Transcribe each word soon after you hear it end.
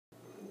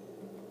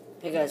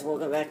Hey guys,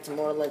 welcome back to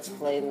more Let's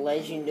Play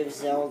Legend of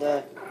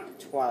Zelda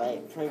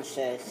Twilight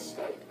Princess.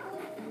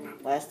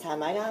 Last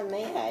time I got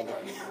mad.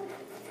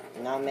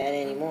 I'm not mad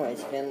anymore.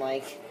 It's been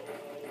like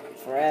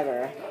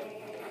forever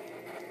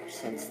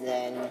since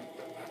then.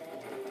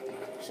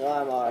 So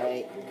I'm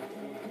alright.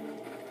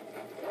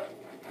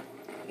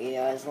 You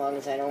know, as long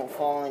as I don't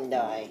fall and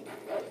die.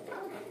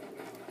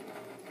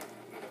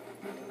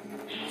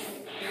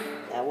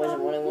 That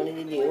wasn't what I wanted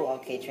to do.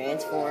 Okay,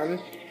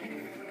 transform.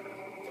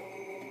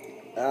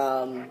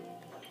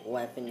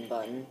 Weapon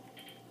button.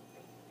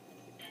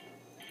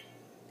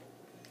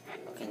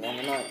 Okay,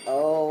 never mind.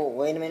 Oh,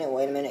 wait a minute.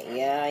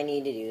 Yeah, I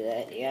need to do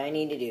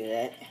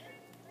that.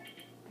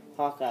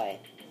 Hawkeye.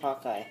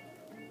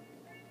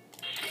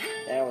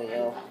 There we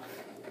go.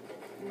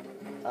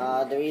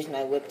 The reason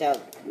I whipped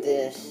out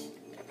this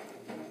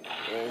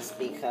is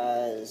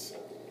because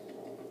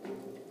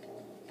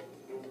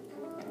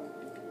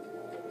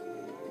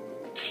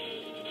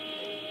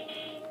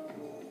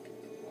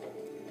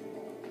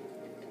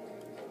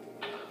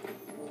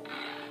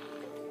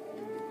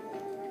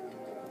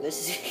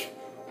this is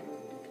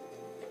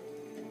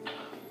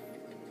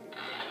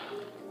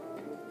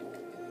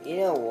you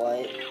know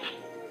what?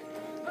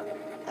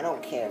 I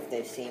don't care if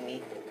they see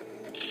me.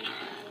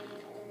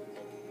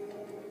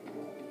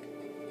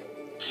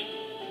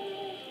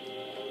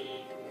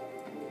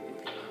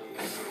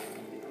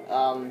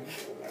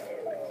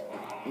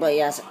 But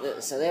yeah,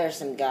 so there are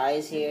some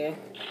guys here.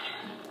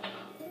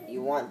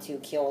 You want to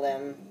kill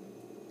them.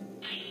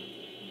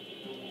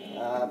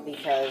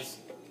 Because...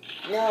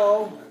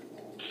 No!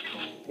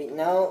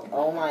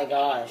 Oh my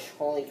gosh,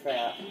 holy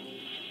crap.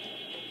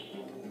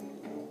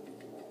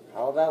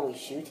 How about we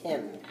shoot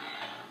him?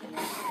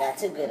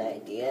 That's a good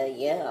idea,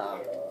 yeah.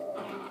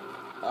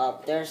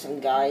 There's some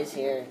guys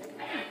here.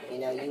 You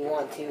know, you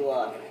want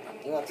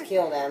to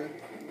kill them.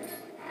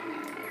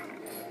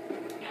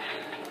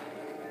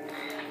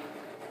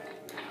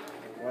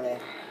 We're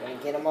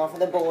gonna get them off of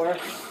the board.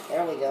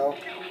 There we go.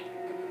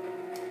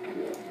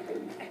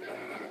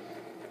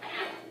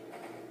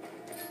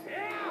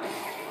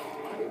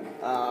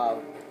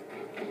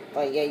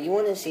 But yeah, you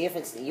want to see if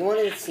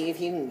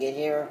you can get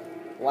here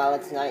while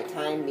it's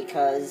nighttime,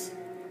 because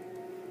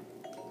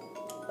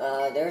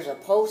there's a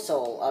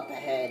postal up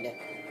ahead,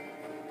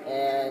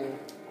 and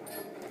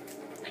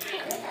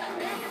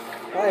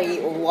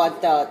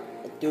what the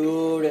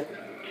dude?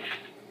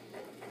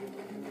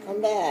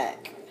 Come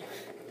back.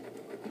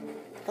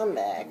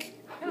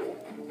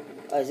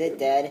 Oh, is it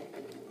dead?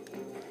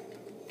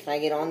 Can I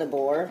get on the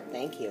board?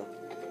 Thank you.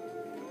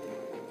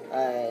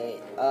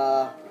 Alright,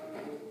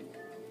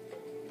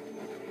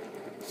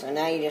 so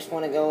now you just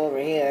want to go over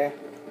here.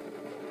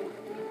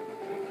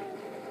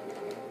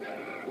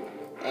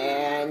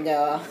 And,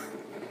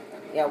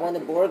 yeah, when the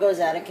board goes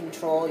out of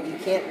control, you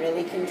can't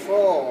really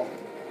control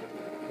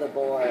the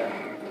board.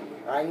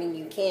 I mean,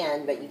 you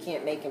can, but you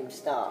can't make him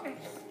stop.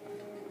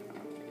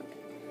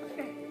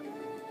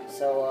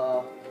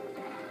 So,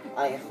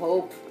 I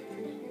hope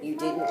you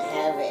didn't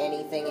have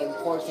anything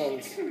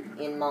important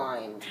in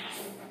mind.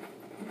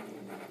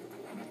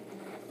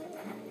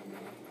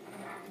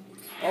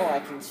 Oh, I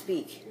can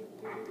speak.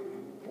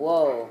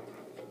 Whoa.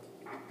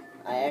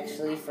 I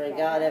actually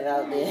forgot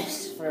about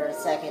this for a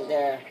second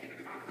there.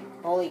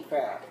 Holy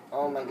crap.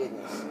 Oh my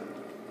goodness.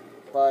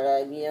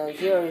 But, you know,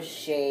 here's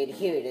Shade.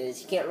 Here it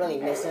is. You can't really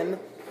miss him,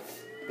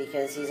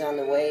 because he's on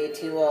the way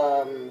to,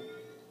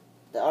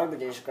 the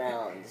Arbiter's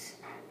grounds.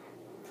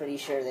 Pretty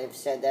sure they've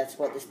said that's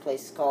what this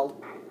place is called.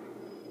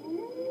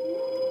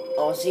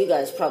 Also, you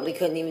guys probably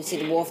couldn't even see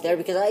the wolf there,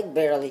 because I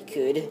barely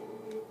could.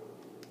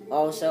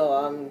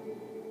 Also,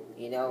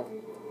 you know,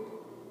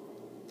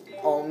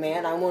 oh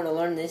man, I want to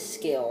learn this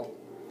skill.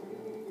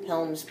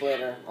 Helm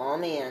Splitter. Oh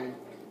man.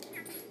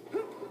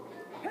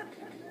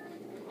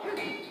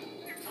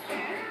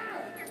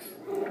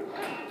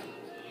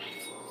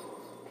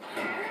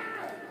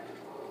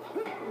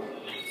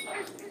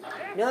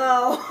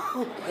 No!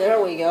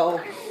 There we go.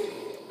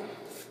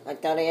 I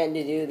thought I had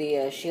to do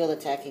the shield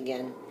attack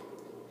again.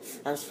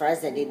 I'm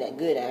surprised I did that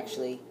good,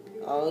 actually.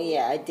 Oh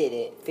yeah, I did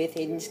it. 5th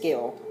hidden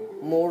skill.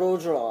 Mortal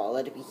Draw.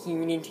 Let it be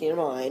hewn into your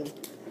mind.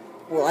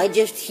 Well, I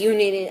just hewn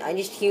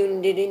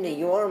it into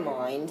your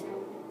mind.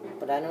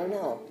 But I don't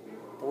know.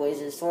 The ways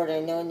of the sword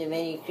are known to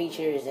many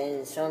creatures,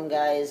 and some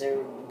guys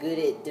are good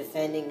at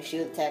defending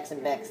shield attacks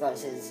and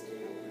backslashes.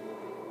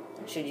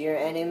 Should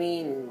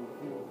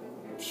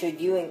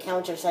you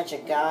encounter such a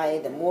guy,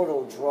 the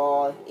Mortal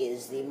Draw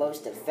is the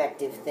most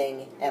effective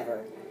thing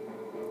ever.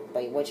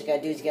 But what you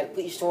gotta do is you gotta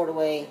put your sword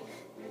away,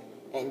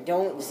 and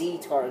don't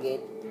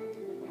Z-target,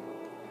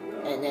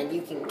 and then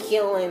you can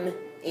kill him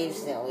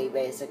instantly,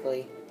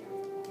 basically.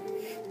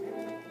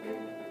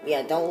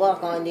 Yeah, don't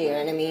lock onto your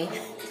enemy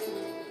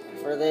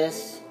for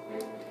this.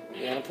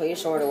 You gotta put your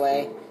sword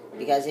away,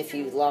 because if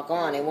you lock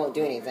on, it won't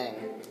do anything.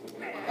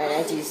 And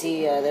as you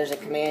see, there's a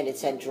command, it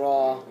said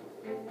draw.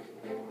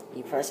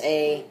 You press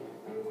A,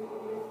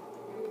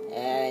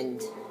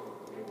 and,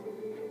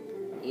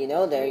 you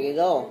know, there you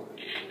go.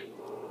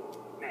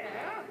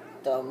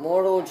 The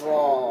Mortal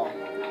Draw.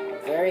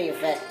 Very very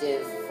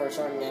effective for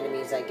certain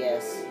enemies, I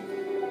guess.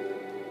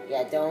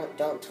 Yeah,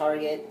 don't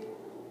target.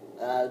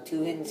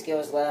 2 hidden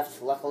skills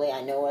left. Luckily,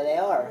 I know where they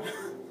are.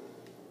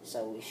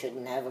 So we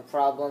shouldn't have a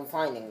problem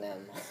finding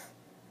them.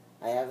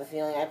 I have a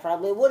feeling I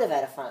probably would have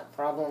had a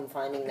problem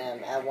finding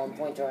them at one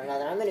point or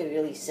another. I'm going to be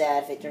really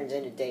sad if it turns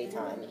into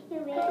daytime.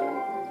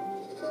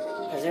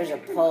 Because there's a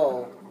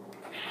pole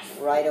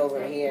right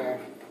over here.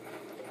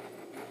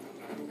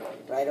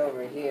 Right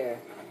over here.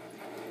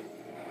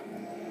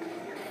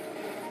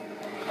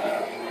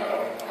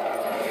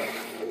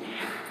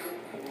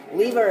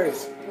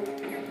 Levers!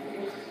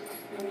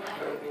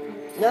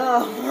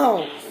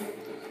 No!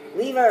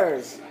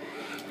 Levers!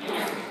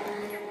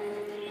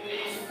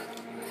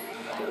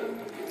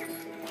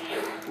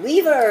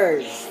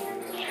 Levers!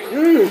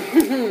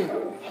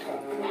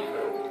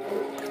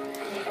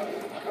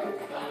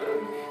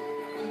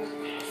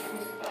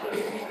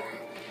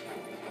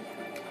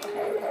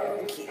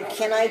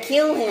 Can I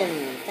kill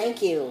him?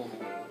 Thank you.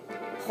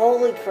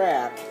 Holy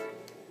crap.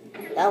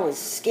 That was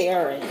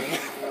scary.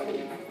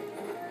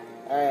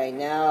 Alright,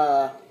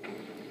 now,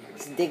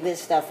 let's dig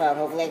this stuff out.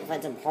 Hopefully I can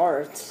find some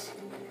parts.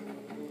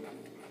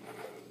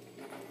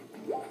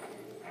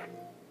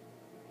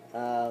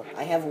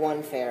 I have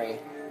 1 fairy.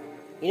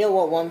 You know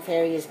what? 1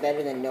 fairy is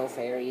better than no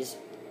fairies.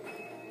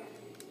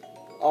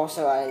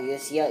 Also,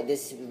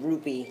 this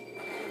rupee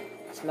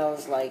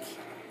smells like...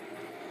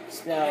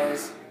 it's a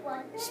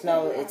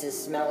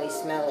smelly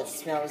smell. It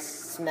smells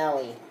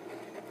smelly.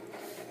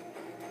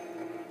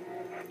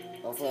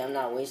 Hopefully I'm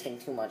not wasting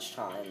too much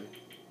time.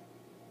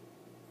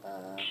 You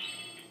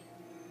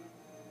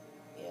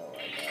know what,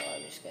 no,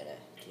 I'm just gonna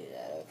do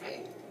that,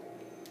 okay.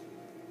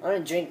 I'm gonna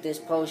drink this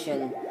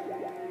potion.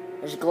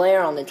 There's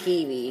glare on the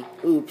TV.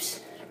 Oops.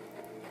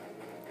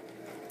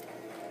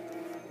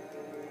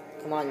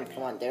 Come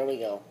on, there we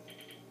go.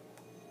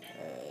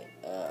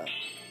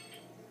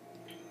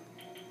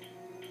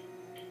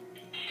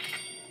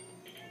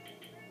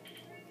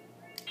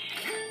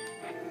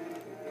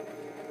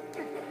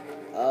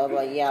 Alright,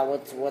 but yeah,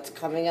 what's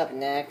coming up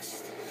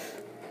next?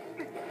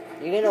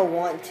 You're gonna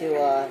want to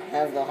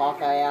have the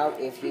Hawkeye out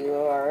if you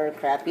are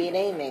crappy at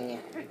aiming.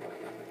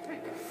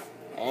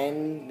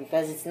 And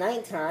because it's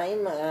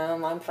nighttime,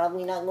 I'm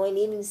probably not going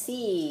to even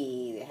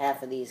see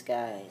half of these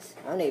guys.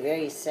 I'm gonna be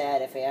very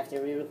sad if I have to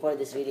re-record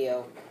this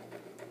video,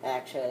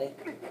 actually.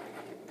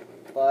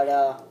 But,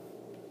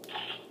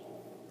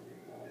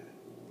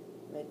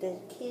 the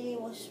kitty,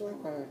 what's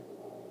wrong?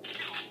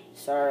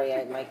 Sorry,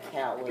 my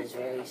cat was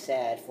very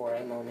sad for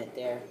a moment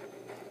there.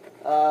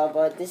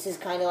 But this is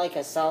kind of like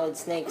a Solid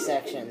Snake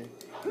section.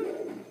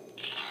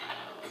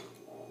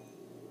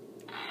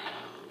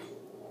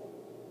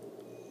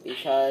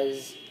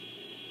 Because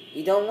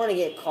you don't want to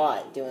get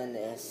caught doing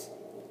this.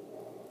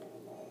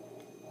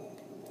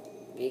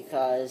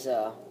 Because,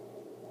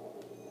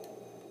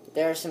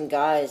 there are some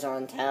guys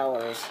on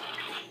towers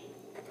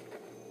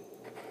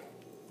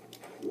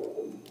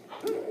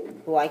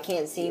who I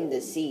can't seem to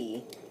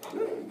see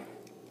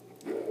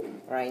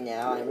right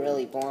now. I'm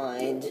really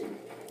blind.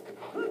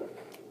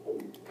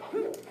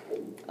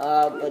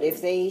 But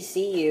if they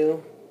see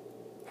you,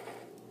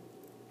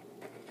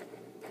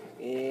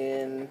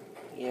 you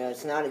know,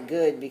 it's not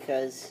good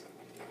because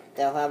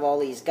they'll have all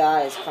these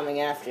guys coming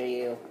after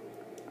you.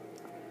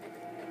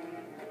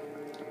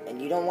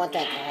 And you don't want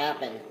that to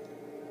happen.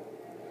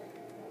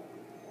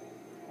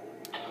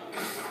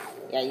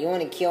 Yeah, you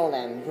want to kill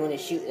them. You want to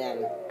shoot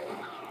them.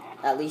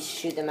 At least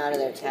shoot them out of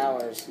their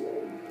towers.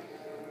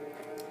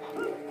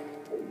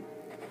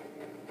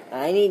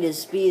 I need to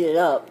speed it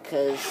up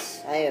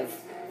because I have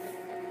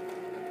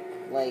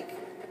like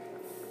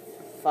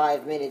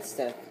 5 minutes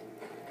to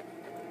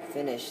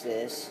finish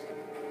this.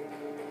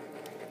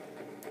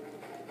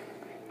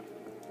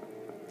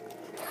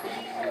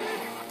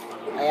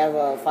 I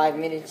have 5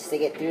 minutes to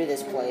get through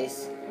this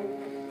place.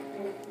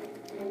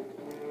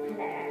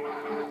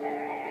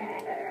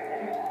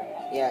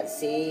 Yeah,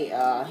 see,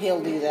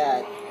 he'll do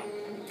that.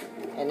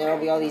 And there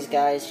will be all these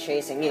guys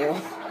chasing you.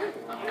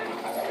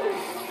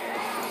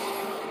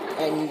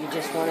 And you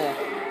just wanna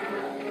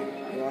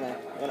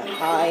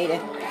hide.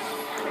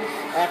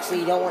 Actually,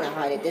 you don't want to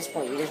hide at this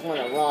point. You just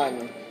want to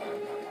run.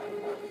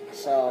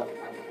 So.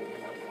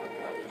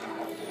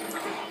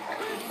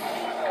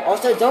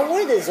 Also, don't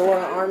wear the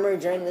Zora armor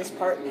during this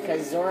part,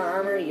 because Zora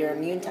armor, you're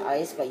immune to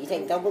ice, but you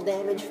take double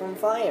damage from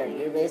fire.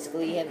 You're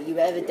basically, you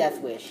have a death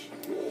wish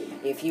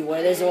if you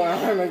wear the Zora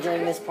armor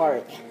during this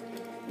part.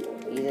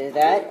 Either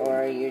that,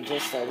 or you're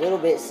just a little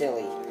bit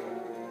silly.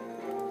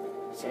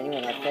 Is there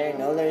anyone up there?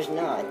 No, there's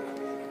not.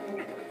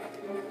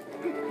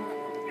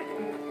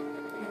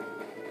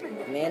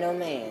 Man, oh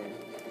man.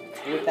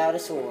 Whip out a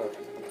sword.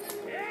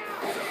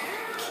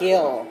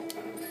 Kill.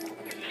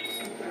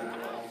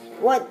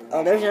 What?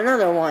 Oh, there's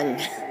another one.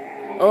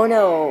 Oh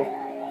no.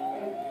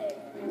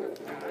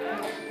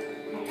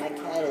 My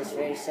cat is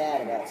very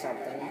sad about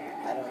something.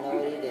 I don't know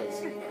what it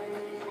is.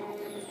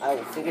 I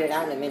will figure it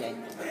out in a minute.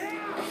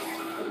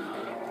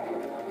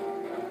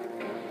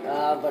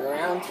 But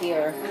around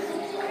here,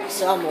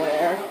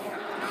 somewhere,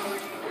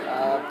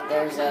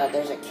 there's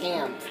a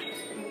camp.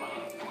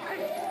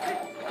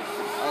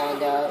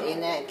 And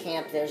in that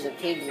camp there's a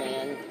pig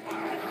man.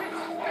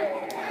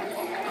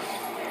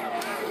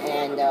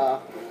 And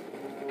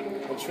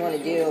what you want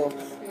to do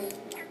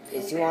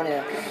is you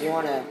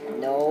wanna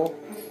no.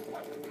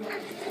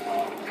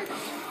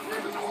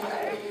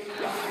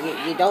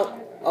 You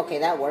don't. Okay,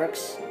 that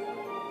works.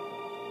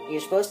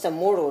 You're supposed to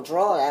mortal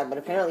draw that, but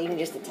apparently you can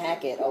just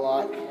attack it a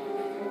lot.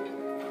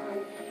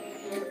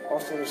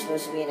 Also, there's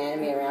supposed to be an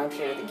enemy around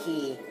here with a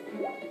key.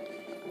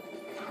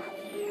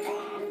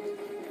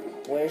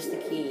 Where's the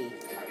key?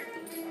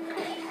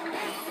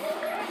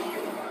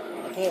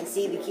 I can't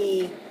see the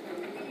key.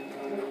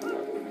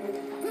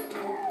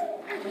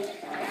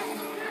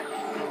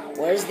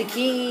 Where's the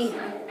key?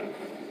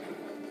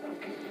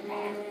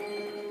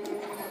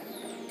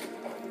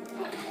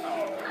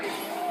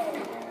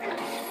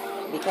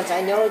 Because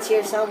I know it's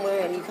here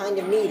somewhere and you kind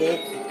of need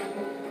it.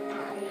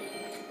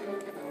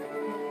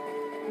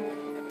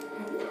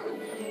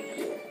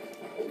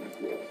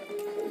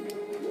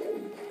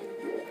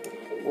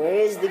 Where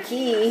is the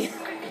key?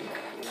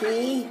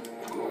 Key?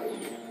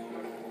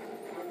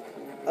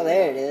 Oh,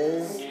 there it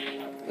is.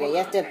 Yeah, you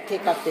have to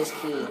pick up this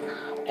key.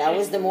 That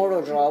was the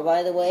mortal draw,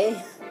 by the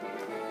way.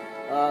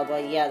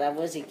 But yeah, that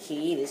was a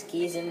key. This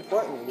key is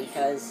important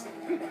because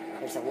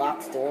there's a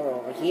locked door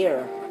over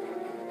here.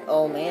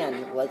 Oh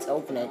man, let's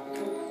open it.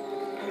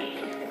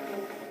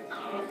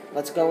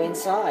 Let's go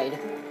inside.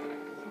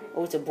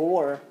 Oh, it's a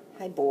boar.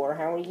 Hi, boar.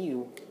 How are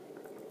you?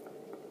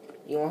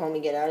 You want to help me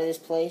get out of this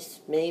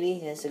place? Maybe?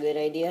 That's a good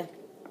idea.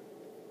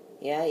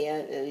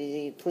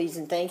 Yeah. Please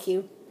and thank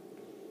you.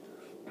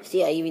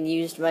 See, I even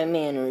used my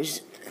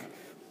manners.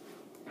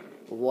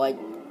 What?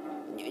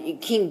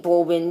 King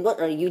Bobin, what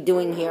are you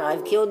doing here?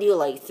 I've killed you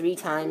like 3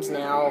 times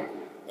now.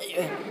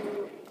 You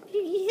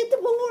hit the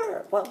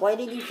boar. Why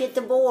did you hit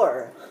the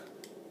boar?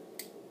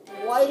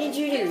 Why did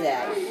you do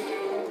that?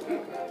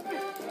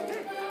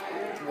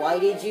 Why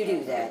did you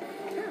do that?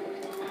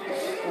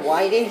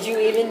 Why did you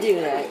even do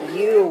that?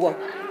 You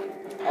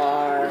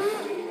are...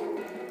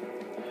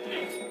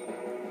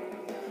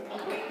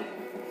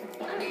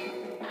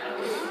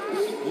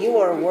 You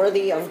are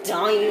worthy of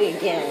dying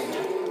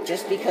again,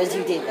 just because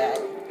you did that.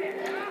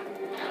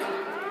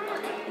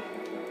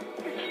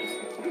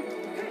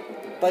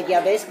 But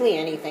yeah, basically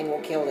anything will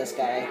kill this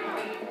guy.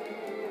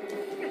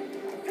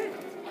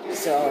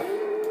 So,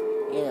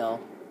 you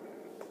know.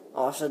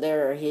 Also,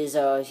 there are his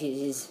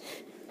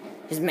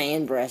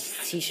man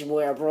breasts. He should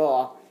wear a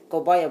bra.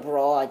 Go buy a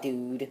bra,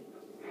 dude.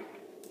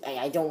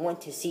 I don't want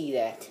to see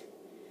that.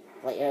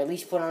 Like, or at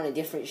least put on a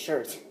different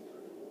shirt.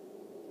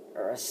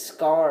 Or a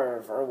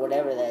scarf, or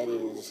whatever that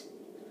is.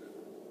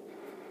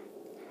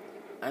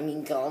 I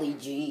mean, golly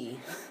gee.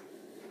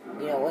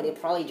 You know what, it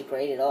probably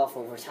degraded off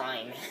over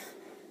time.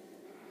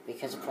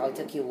 Because it probably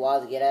took you a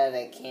while to get out of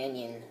that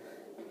canyon.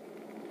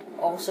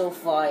 Also,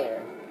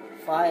 fire.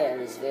 Fire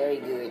is very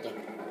good.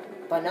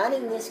 But not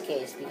in this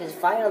case, because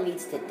fire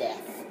leads to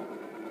death.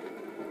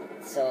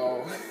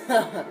 So,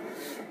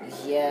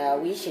 yeah,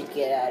 we should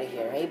get out of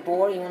here. Hey,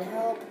 boar, you wanna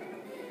help?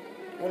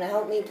 You wanna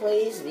help me,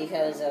 please?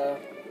 Because,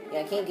 yeah,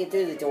 I can't get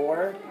through the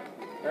door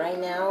right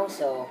now,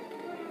 so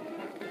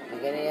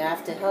you're gonna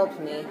have to help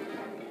me.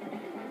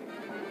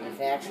 You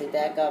can actually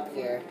back up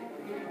here.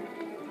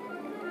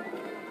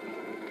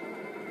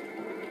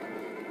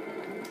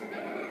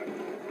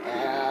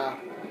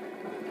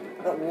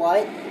 But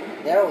what?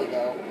 There we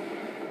go.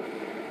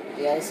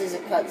 Yeah, this is a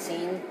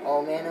cutscene.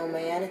 Oh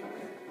man.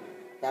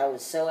 That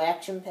was so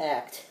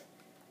action-packed.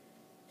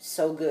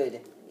 So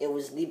good. It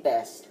was the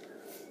best.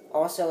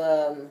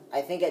 Also,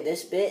 I think at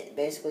this bit,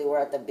 basically we're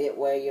at the bit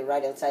where you're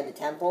right outside the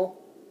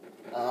temple.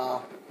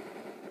 I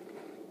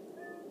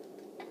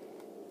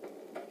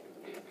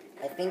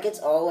think it's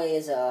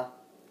always,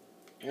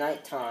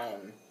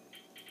 nighttime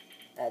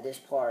at this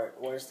part.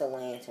 Where's the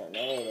lantern?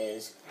 There it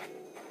is.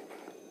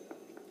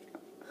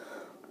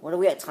 What are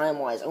we at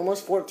time-wise?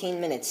 Almost 14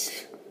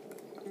 minutes.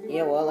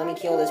 Yeah, well, let me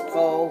kill this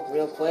Poe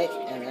real quick,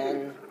 and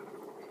then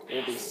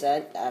we'll be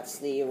set. That's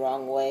the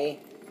wrong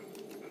way.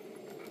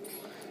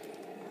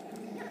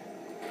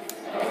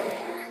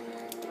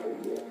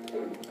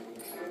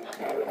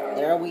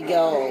 There we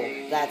go.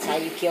 That's how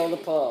you kill the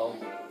Poe.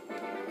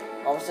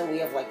 Also, we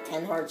have like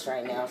 10 hearts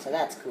right now, so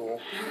that's cool.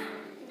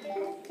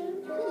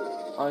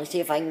 I want to see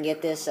if I can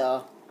get this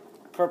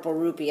purple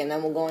rupee, and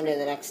then we'll go into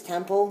the next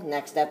temple,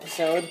 next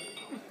episode.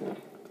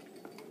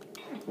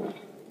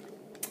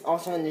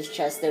 Also in this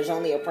chest, there's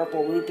only a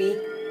purple rupee.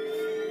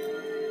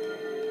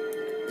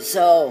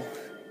 So,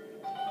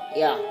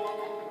 yeah.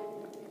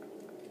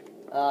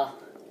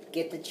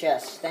 Get the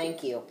chest.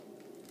 Thank you.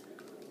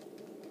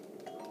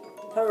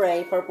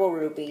 Hooray, purple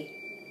rupee.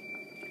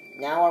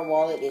 Now our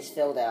wallet is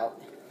filled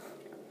out.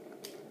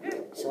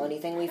 So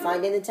anything we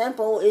find in the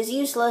temple is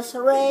useless.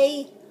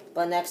 Hooray!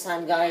 But next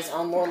time, guys,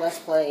 on more Let's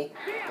Play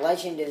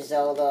Legend of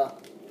Zelda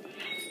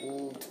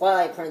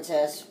Twilight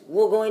Princess,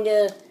 we're going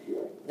to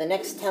the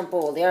next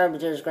temple, the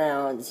Arbiter's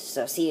grounds.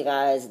 So see you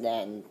guys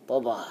then.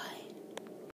 Bye-bye.